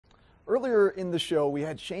Earlier in the show, we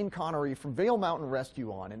had Shane Connery from Vail Mountain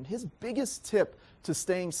Rescue on, and his biggest tip to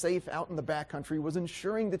staying safe out in the backcountry was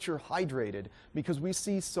ensuring that you're hydrated, because we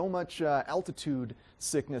see so much altitude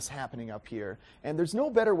sickness happening up here. And there's no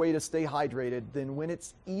better way to stay hydrated than when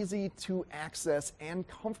it's easy to access and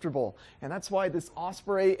comfortable. And that's why this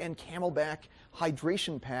Osprey and Camelback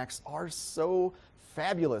hydration packs are so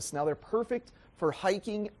fabulous. Now, they're perfect for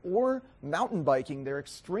hiking or mountain biking. They're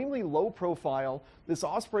extremely low profile. This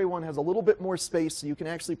Osprey one has a little bit more space, so you can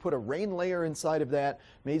actually put a rain layer inside of that,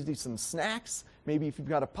 maybe some snacks, maybe if you've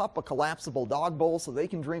got a pup, a collapsible dog bowl so they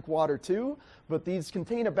can drink water too. But these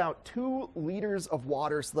contain about 2 liters of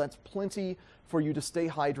water, so that's plenty for you to stay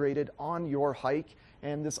hydrated on your hike.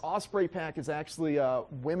 And this Osprey pack is actually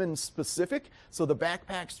women specific, so the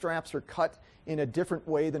backpack straps are cut in a different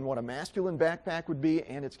way than what a masculine backpack would be,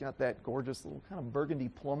 and it's got that gorgeous little kind of burgundy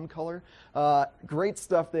plum color. Great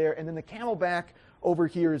stuff there. And then the Camelback over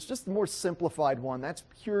here is just the more simplified one. That's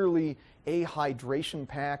purely a hydration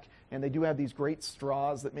pack, and they do have these great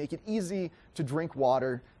straws that make it easy to drink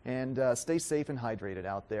water and stay safe and hydrated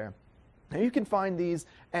out there. Now, you can find these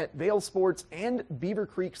at Vail Sports and Beaver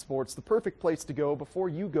Creek Sports, the perfect place to go before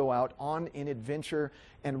you go out on an adventure.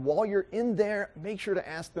 And while you're in there, make sure to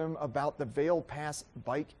ask them about the Vail Pass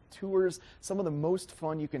bike tours, some of the most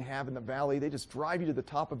fun you can have in the valley. They just drive you to the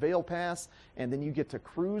top of Vail Pass, and then you get to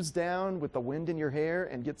cruise down with the wind in your hair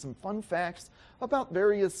and get some fun facts about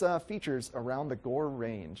various features around the Gore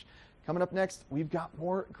Range. Coming up next, we've got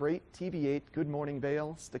more great TV8 Good Morning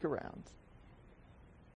Vail. Stick around.